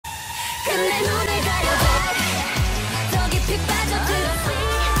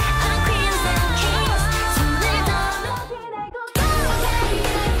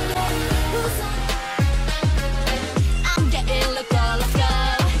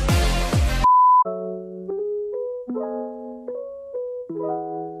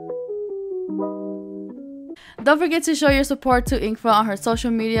Don't forget to show your support to Engfa on her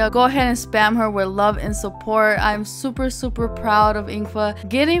social media. Go ahead and spam her with love and support. I'm super proud of Engfa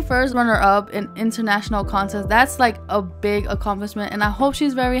getting first runner-up in international contest. That's like a big accomplishment, and I hope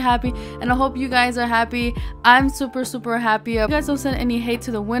she's very happy, and I hope you guys are happy. I'm super happy. You guys don't send any hate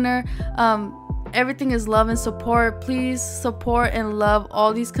to the winner. Everything is love and support. Please support and love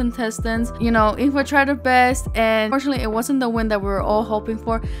all these contestants. You know, Engfa tried her best, and unfortunately it wasn't the win that we were all hoping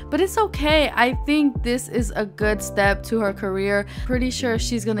for, but it's okay. I think this is a good step to her career. Pretty sure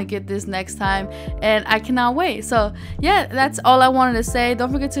she's gonna get this next time, and I cannot wait. So yeah, that's all I wanted to say.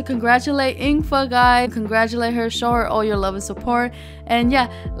 Don't forget to congratulate Engfa, guys. Congratulate her, show her all your love and support, and yeah,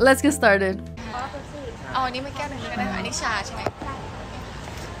 let's get started. อันนี้ไม่แก้หนึ่งก็ได้อันนี้ชาใช่ไหม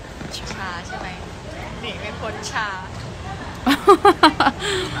ชาใช่ไหมหนีไม่พ้นชา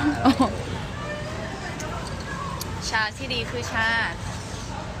ชาที่ดีคือชา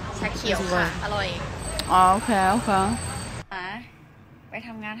เขียวค่ะอร่อยโอเคไปท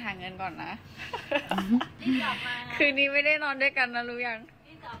ำงานหาเงินก่อนนะคืนนี้ไม่ได้นอนด้วยกันนะรู้ยัง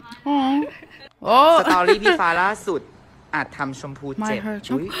สตอรี่พี่ฟ้าล่าสุดอาจทำชมพูเจ็บ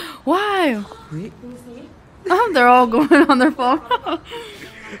Why? They're all going on their phone.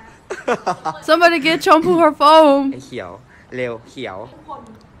 Somebody get Chompu her phone. ไอ้เขียวเร็วเขียว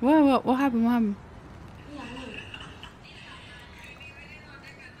What happened?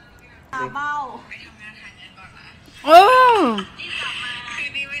 เบ้า คื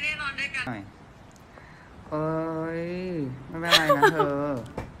นนี้ไม่ได้นอนด้วยกันเอ้ยไม่เป็นไรนะเธอ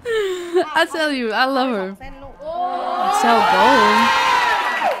I tell you, I love her. So bold.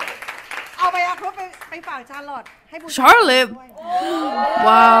 เอาไปเอาครบไปฝากชาร์ลอตให้ผู้ Charlotte.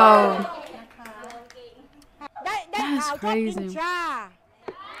 Wow. ได้ข่าวชอบกินชา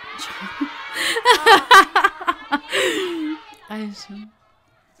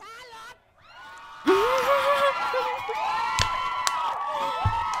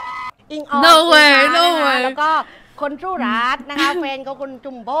No way แล้วก็คนชู้รัดนะคะแฟนเขาคุณ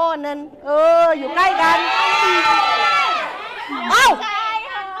จุ่มโบ้นั่นอยู่ใกล้กันเอ้า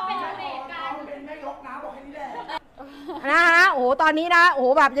นะฮะโอ้ตอนนี้นะโอ้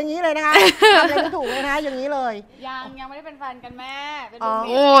แบบอย่างนี้เลยนะคะทำอะไรไม่ถูกเลยนะอย่างนี้เลยยังไม่ได้เป็นแฟนกันแม่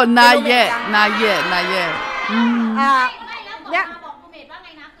not yet เนี่ยบอกรูเมทว่าไง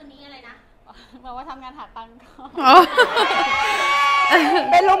นะคืนนี้อะไรนะบอกว่าทำงานหาตังค์ก่อน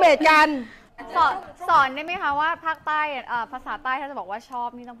เป็นรูเมทกันสอนได้ไหมคะว่าภาคใต้ภาษาใต้ถ้าจะบอกว่าชอบ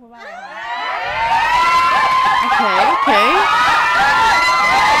นี่ต้องพูดว่าอะไรคะ Okay.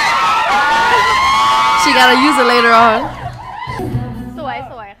 She gotta use it later on. สว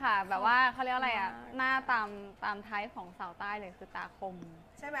ยค่ะแบบว่าเขาเรียกอะไรอ่ะหน้าตามไทป์ของสาวใต้เลยคือตาคม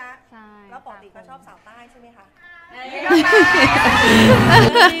ใช่ไหมใช่แล้วปกติก็ชอบสาวใต้ใช่ไหมคะ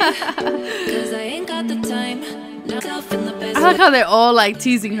I like how they're all like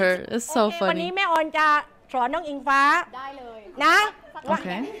teasing her. It's so funny. วันนี้แม่ออนจะสอนน้องอิงฟ้าได้เลยนะ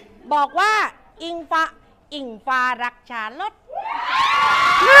Okay. บอกว่าอิงฟ้ารักชาลอต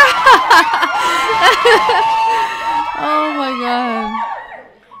Oh my god.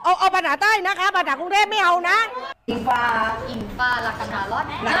 เอาภาษาใต้นะคะภาษากรุงเทพไม่เอานะอิงฟ้ารักชาลอต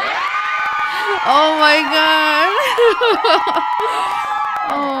Oh my god.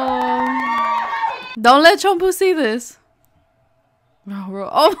 Oh. Don't let Chompu see this.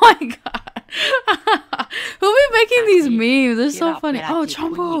 Oh my god. Who be making these memes? They're so funny. Oh,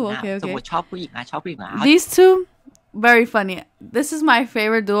 Chompu. Okay. สมมติชอบผู้หญิงนะชอบผู้หญิงนะ These two, very funny. This is my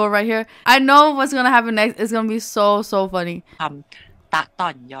favorite duo right here. I know what's gonna happen next. It's gonna be so funny. ความตะต่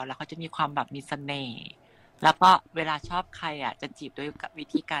อนยอนแล้วเขาจะมีความแบบมีเสน่ห์แล้วก็เวลาชอบใครอ่ะจะจีบด้วยวิ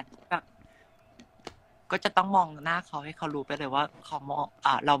ธีการแบบก็จะต้องมองหน้าเขาให้เขารู้ไปเลยว่าเขามอง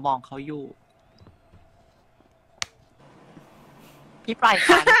เรามองเขาอยู่พี่ปลาย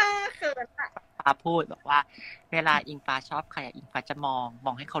ฟ้าพูดบอกว่าเวลาอิงฟ้าชอบใครอิงฟ้าจะมอ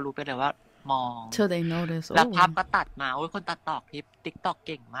งให้เขารู้ไปเลยว่ามอง Till they notice. แล้วภาพก็ตัดมาโอ้ยคนตัดต่อคลิป TikTok เ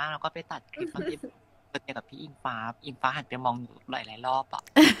ก่งมากแล้วก็ไปตัดคลิปบางทีเจอกับพี่อิงฟ้าหันไปมองหนูหลายรอบอ่ะ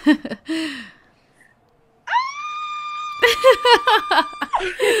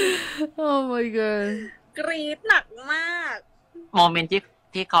Oh my god. กรี๊ดหนักมากโมเมนต์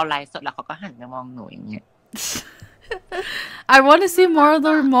ที่เขาไลฟ์สดแล้วเขาก็หันไปมองหนูอย่างเงี้ย I want to see more of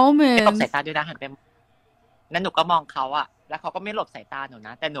their หลบ moments. สายตาด้วยนะหันไปแล้วหนูก็มองเขาอะแล้วเขาก็ไม่หลบสายตาหนูน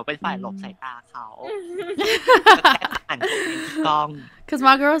ะแต่หนูเป็นฝ่ายหลบสายตาเขาหันไปกล้อง Cause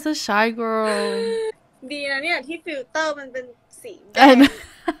my girl's a shy girl. ดีนะเนี่ยที่ฟิลเตอร์มันเป็นสีแดง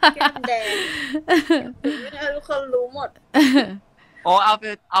แดงทุกคนรู้หมดโอ้เอา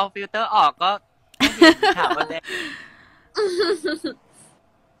ฟิลเตอร์ออกก็ถามว่าแดง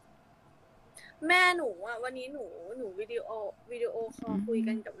แม่หนูอ่ะวันนี้หนูวิดีโอคอลคุย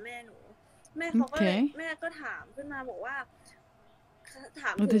กันกับแม่หนูแม่เขาก็เลยแม่ก็ถามขึ้นมาบอกว่าถ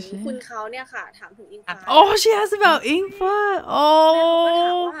ามถึงคุณเขาเนี่ยค่ะถามถึงอิงฟ้า Oh, she asked about Engfa. แม่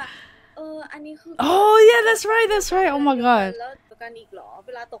เขาก็ถาม Oh. ว่าอันนี้คือ Oh yeah, that's right. Oh my god. แล้วเดียวกันอีกเหรอเว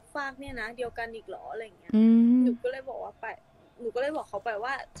ลาตกฟากเนี่ยนะเดียวกันอีกเหรออะไรอย่างเงี้ย หนูก็เลยบอกเขาไป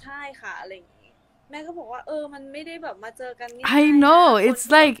ว่าใช่ค่ะอะไรอย่างงี้แม่ก็บอกว่ามันไม่ได้แบบมาเจอกันง่ายๆ I know. It's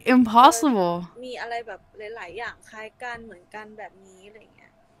like impossible. มีอะไรแบบหลายๆอย่างคล้ายกันเหมือนกันแบบนี้อะไรอย่างเงี้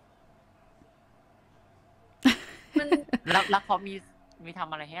ยมัน แล้วเขามีท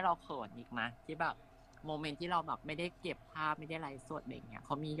ำอะไรให้เราเขินอีกไหมที่แบบโมเมนต์ที่เราแบบไม่ได้เก็บภาพไม่ได้ไลฟ์สดอะไรเงี้ยเข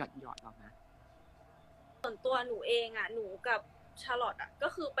ามีหยอดเรานะส่วนตัวหนูเองอ่ะหนูกับชาร์ลอตอ่ะก็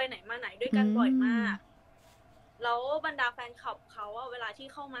คือไปไหนมาไหนด้วยกันบ่อยมากแล้วบรรดาแฟนคลับเขาว่าเวลาที่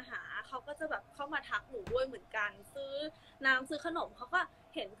เข้ามาหาเขาก็จะแบบเข้ามาทักหนูด้วยเหมือนกันซื้อน้ำซื้อขนมเขาก็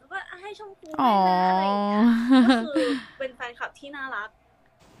เห็นเขาก็ให้ชมพูให้นะอะไรอย่างเงี้ยก็คือเป็นแฟนคลับที่น่ารัก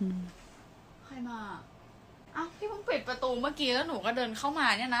ใครมาอ้าวพี่เพิ่งปิดประตูเมื่อกี้แล้วหนูก็เดินเข้ามา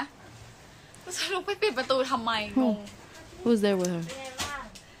เนี่ยนะสรุปไปปิดประตูทำไมงง Who's there with her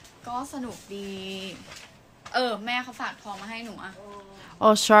ก็สนุกดีแม่เขาฝากทองมาให้หนูอะ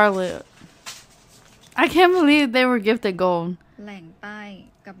Oh Charlotte I can't believe they were gifted gold แหล่งใต้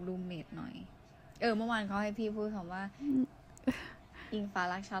กับรูมเมทหน่อยเมื่อวานเขาให้พี่พูดคำว่าอิงฟ้า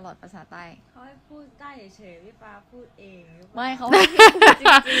รักชาร์ลอตภาษาใต้เขาให้พูดใต้เฉยๆพี่ฟ้าพูดเองไม่เขาให้พี่พูดจริง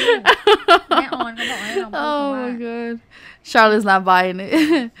ๆแม่ออนเขาบอกให้เราพูด Oh my god Charlotte's not buying it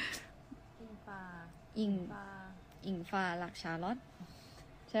อิงฟ้าอิงฟ้ารักชาร์ลอต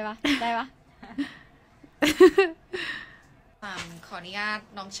ใช่ปะได้ปะขออนุญาต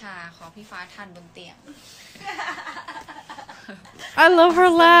น้องชาขอพี่ฟ้าทานบนเตียง I love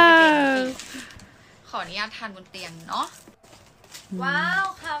her laugh ขออนุญาตทานบนเตียงเนาะว้าว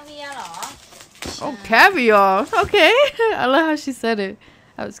คาเวียร์เหรอ Oh caviar okay I love how she said it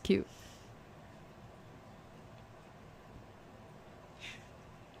that was cute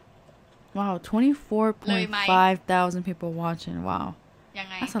Wow 24,500 people watching wow ยัง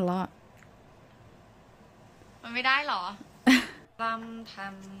ไง That's a lot มันไม่ได้หรอท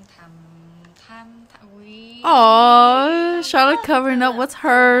ำอุ้ย Oh Charlotte covering up what's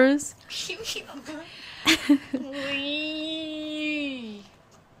hers อุ้ย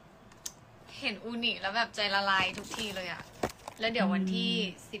เห็นอูนิแล้วแบบใจละลายทุกทีเลยอะแล้วเดี๋ยววันที่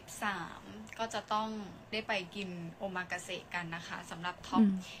13ก็จะต้องได้ไปกินโอมากาเสะกันนะคะสำหรับท็อป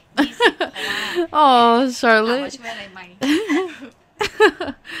20เพราะว่า Oh ถามว่า Charlotte ช่วยอะไรไหม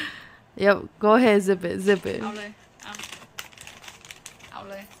Yep go ahead zip it เอาเลยเอา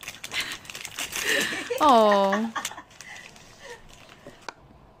เลย Oh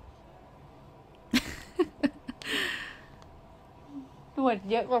ตรวจ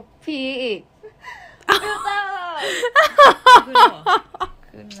เยอะกว่าพี่อีก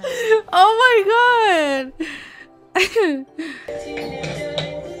Oh my god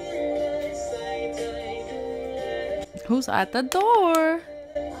Who's at the door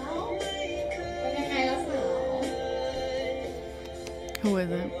Who is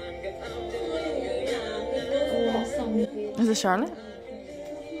it Is it Charlotte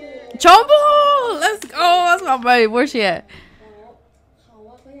Chompu let's go that's my baby where's she atเขา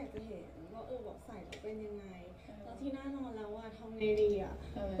ก็อยากจะเห็นว่าแบบใส่แล้วเป็นยังไงแล้วที่น่านอนแล้วทำไงดี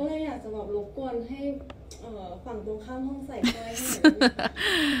ก็เลยอยากจะแบบรบกวนให้ฝั่งตรงข้ามห้องใส่กล้วยให้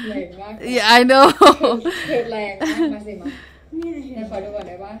แรงมาก Yeah I know เทแรงมากมาสิมาเนี่ยขอดูก่อนไ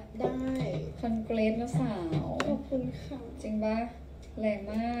ด้ปะได้คอนเกรสนะสาวขอบคุณค่ะจริงปะแรง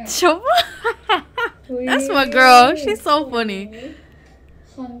มาก Chompu That's my girl she's so funny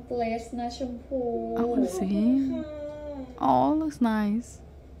คอนเกรสนะชมพู I want to see Oh looks nice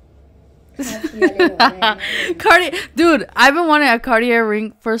Cartier dude I've been wanting a Cartier ring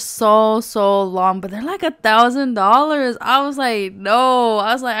for so long but they're like $1,000 I was like no I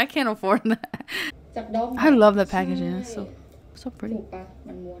was like I can't afford that จากด้อม I love the packaging it's so pretty ถูกปะ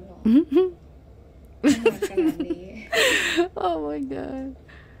มันม้วนหรอขนาดนี้ Oh my god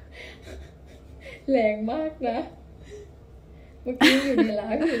แรงมากนะเมื่อกี้อยู่ในร้า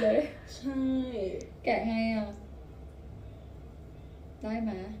นอยู่เลยใช่แกะไงอ่ะได้ไห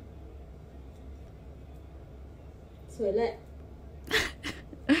มสวยแหละ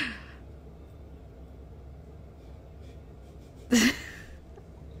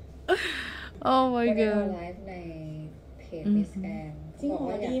Oh my วันนี้เรา god ไลฟ์ในเพจมิสแอนบอก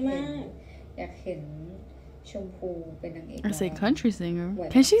ว่าอยากเห็นชมพูเป็นนางเอก I say country singer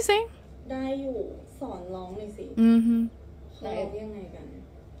Can she sing ได้อยู่สอนร้องหน่อยสิเขาร้องยังไงกัน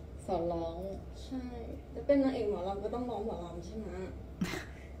สอนร้องใช่แต่เป็นนางเอกหมอลำก็ต้องร้องหมอลำใช่ไหม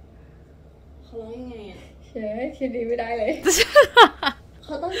เข เขาร้องยังไงอ่ะ เชื่อคิดดีไม่ได้เลย เข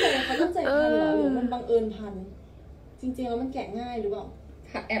าตั้งใจพันเหรอหรือมันบังเอิญพันจริงๆแล้วมันแกะง่ายหรือเปล่า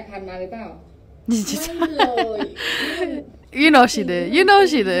แอบพันมาหรือเปล่า ไม่เลย You know she did. You know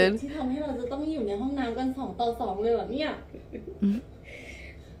she did. ที่ทำให้เราจะต้องอยู่ในห้องน้ำกัน2-2เลยเหรอเนี่ย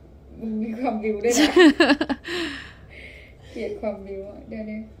มีความวิวด้วยนะ เกลียดความวิวอ่ะเดี๋ยว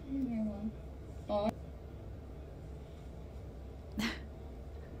ยังไงวะอ๋อ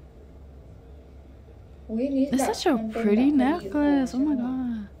อุ้ยนี่ It's such a pretty necklace. Oh my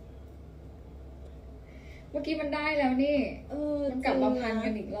god. เมื่อกี้มันได้แล้วนี่มันกลับมาพันกั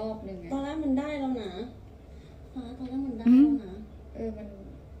นอีกรอบหนึ่ง ตอนแรกมันได้แล้วนะตอนแรกมันได้แล้วนะ มั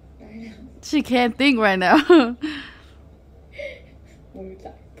นได้แล้ว She can't think right now. มือ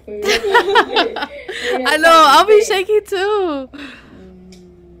จับปืน I know. I'll be shaky too.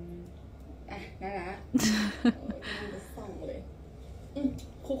 อ่ะได้ละ ส่องเลย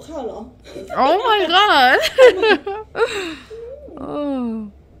คุกเข่าเหรอ Oh my god. Oh.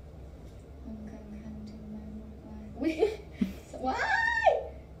 อุ้ยว้าย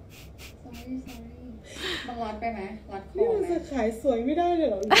sorry มันรัดไปไหมรัดคอ นี่มัน ไหม จะขายสวยไม่ได้เลย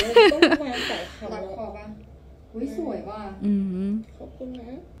เหรอหรือว่าต้องมาใส่คำ รัด แล้ว คอป่ะอุ้ยสวยว่ะ ขอบคุณน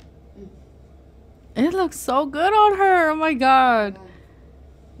ะ It looks so good on her. Oh my god.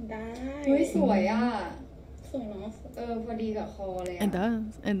 ได้ เฮ้ยสวยอ่ะ สวยเนาะ พอดีกับคอเลย It อ่ะ does.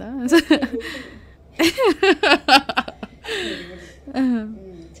 It does.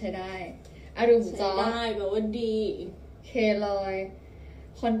 ใช้ได้อารุมจอ ได้แบบว่าดี เคลอย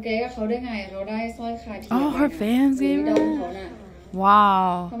คอนเกรสกับเขาได้ไงเขาได้สร้อยคาเทียม Oh, her fans gave ด her องเขาน่ะ Wow.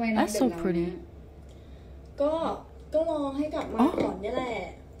 ทำไมน้อง That's เด็ so กเรา pretty. เนี่ย ก็รอให้กลับมาก่อนนี่แหละ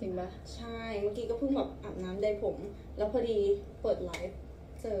จริงปะ ใช่เมื่อกี้ก็เพิ่งแบบอาบน้ำได้ผม แล้วพอดีเปิดไลฟ์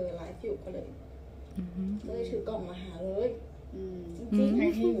เจอไลฟ์อยู่ก็เลยถือกล่องมาหาเลยจริง ให้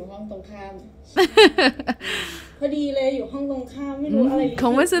ที่อยู่ห้องตรงข้าม ๆพอดีเลยอยู่ห้องตรงข้ามไม่รู้อะไร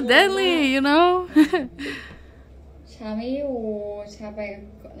Coincidentally, you know? ชาไม่อยู่ชาไป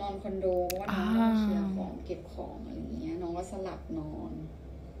นอนคอนโดว่าน้องต้องเคลียร์ของเก็บของอะไรอย่างเงี้ยน้องก็สลับนอน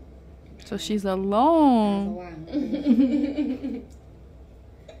So she's ส alone. ว่า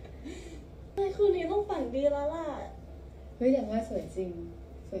ง คืนนี้ต้องฝันดีแล้วล่ะ เฮ้ยแต่ว่าสวยจริง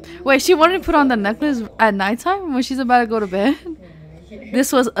สวยมาก Wait, she wanted to put on the necklace at nighttime when she's about to go to bed? This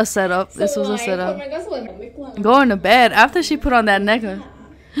was a setup. This was a คน setup. มันก็สวย ไม่กลัว Going to bed after she put on that necklace.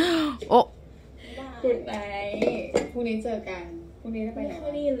 Oh. กุดไนพรุ่งนี้เจอกันพรุ่งนี้ได้ไป ไม่ ไหน ค่อ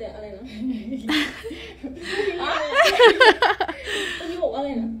ยได้ยินเลยอะไรนะตอนนี้บอกอะไร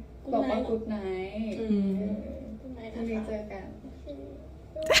นะ บอกว่ากุดไน กุดไน พรุ่งนี้เจอกัน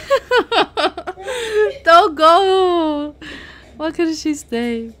Don't go. Why couldn't she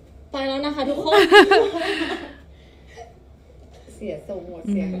stay? ไปแล้วนะคะทุกคน เสียทรงหมด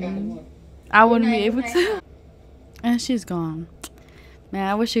เสียการหมด I wouldn't be able to. And she's gone. Man,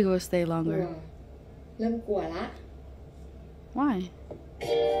 I wish she could stay กลัว longer. เริ่มกลัวละ Why?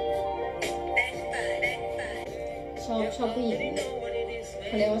 ชอบผู้หญิงเข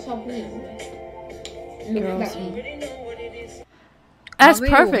าเรียกว่าชอบผู้หญิงลุคแบบนี้ That's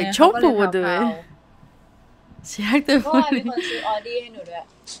perfect. Chompu would do it. She acted เพราะว่ามี funny. คนซื้อออดี้ให้หนูด้วย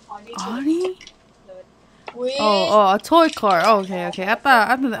ออดี้ Audie? อุ้ย Oh, a toy car. Oh, okay. I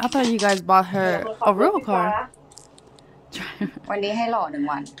thought you guys bought her a real car. วันนี้ให้หล่อ1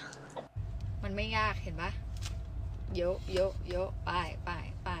 วัน มันไม่ยากเห็นปะโยไปโ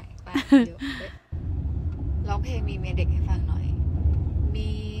ยร้องเพลงมีเมียเด็กให้ฟังหน่อย มี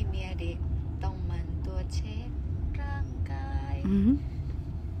เมียเด็กต้องมันตัวเช็คร่างกาย Mm-hmm.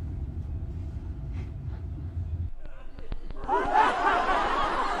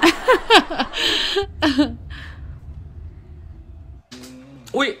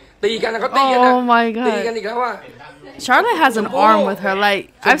 อุ้ยตีกันนะเขาตีกันนะ Oh my ตีกัน god. อีกแล้วว่ะ Charlotte has an arm with her. Like,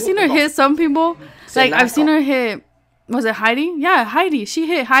 I've seen her hit some people. Like, I've seen her hit. Was it Heidi? Yeah, Heidi. She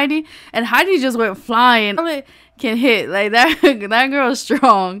hit Heidi, and Heidi just went flying. Charlotte can hit. Like, that girl's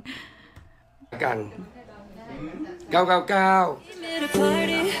strong. กัน999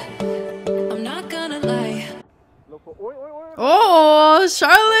 Oh,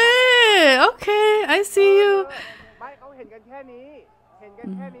 Charlotte. Okay, I see you. ไม่เขาเห็นกันแค่นี้ เห็นกัน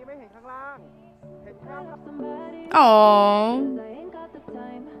แค่นี้ไม่เห็นข้างล่าง เห็นแค่ Oh.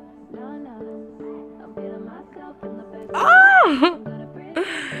 Oh.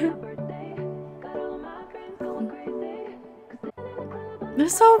 They're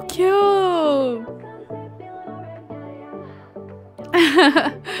so cute.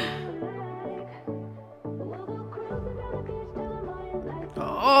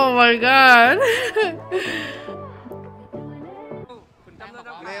 Oh my god.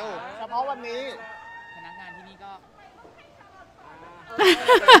 เร็ว เฉพาะวันนี้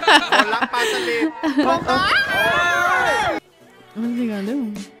คนรักปลาสลิด What are they gonna do?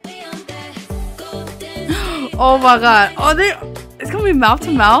 Oh my god! Oh, it's gonna be mouth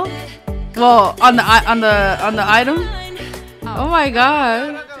to mouth. Well, on the item. Oh my god!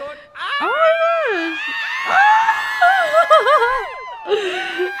 Oh my gosh!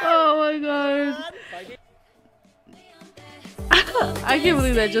 Oh my god! I can't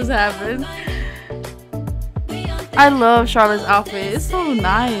believe that just happened. I love Charlotte's outfit. It's so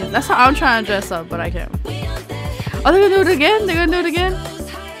nice. That's how I'm trying to dress up, but I can't. Oh, they're gonna do it again? They're gonna do it again?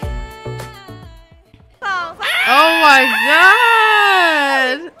 Oh my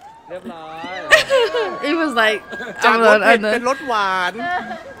god! เรียบร้อย It was like, จากรสเผ็ดเป็น I'm รสหวาน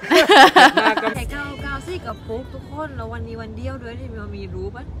ไข่ก้าวซี่กับปุ๊กทุกคนแล้ววันนี้วันเดียวด้วยที่มันมีรู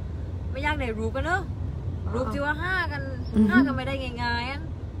ปอ่ะไม่ยากเลยรูปกันเนอะรูปที่ว่าห้ากันไม่ได้ง่าย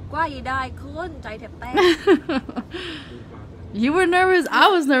ๆกว่าอีได้คนใจแทบแตก You were nervous. I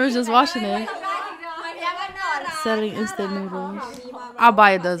was nervous just watching it. Selling instant noodles. I'll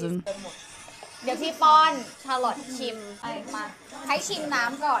buy a dozen. เดี๋ยวพี่ป้อนชาลอตชิมมาให้ชิมน้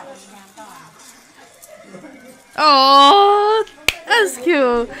ำก่อน Oh, that's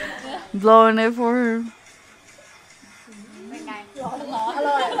cute. Blowing it for her. เป็นไงอ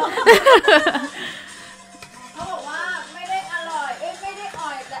ร่อยเขาบอกว่าไม่ได้อร่อยไม่ได้อ่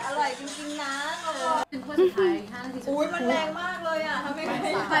อยแต่อร่อยจริงๆนะเป็นคนสุดท้าย5 นาทีอุ้ยมันแรงมากเลยอ่ะทำไมไม่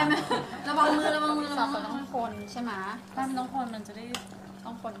ไปไหมระวังมือต้องคนใช่ไหมแป้งต้องคนมันจะได้ต้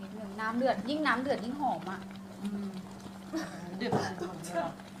องคนนิดนึงน้ำเดือดยิ่งน้ำเดือดยิ่งหอมอ่ะเดือด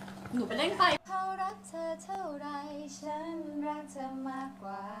หนูไปเล่นไฟเขารักเธอเท่าไรฉันรักเธอมากก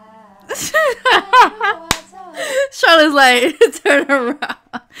ว่า Charlotte's like, turn around.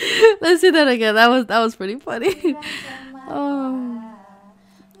 Let's see that again. That was pretty funny. Oh.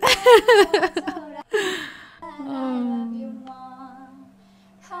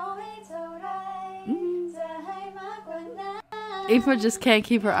 Engfa just can't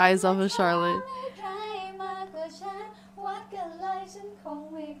keep her eyes off of Charlotte.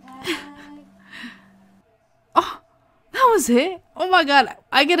 Oh, that was it. Oh my god,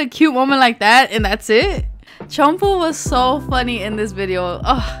 I get a cute moment like that and that's it. Chompu was so funny in this video.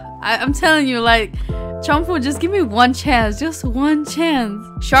 Oh, I'm telling you, like, Chompu, just give me one chance, just one chance.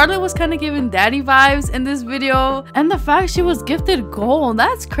 Charlotte was kind of giving daddy vibes in this video, and the fact she was gifted gold,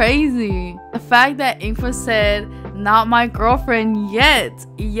 that's crazy. The fact that Engfa said, not my girlfriend yet,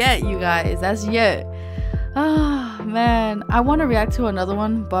 you guys, that's yet. Ah, oh, man, I want to react to another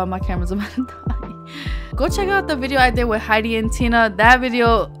one, but my camera's about to die. Go check out the video I did with Heidi and Tina. That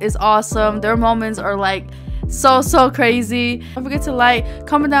video is awesome. Their moments are like so crazy. Don't forget to like,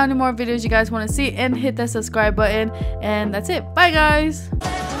 comment down any more videos you guys want to see, and hit that subscribe button. And that's it. Bye, guys.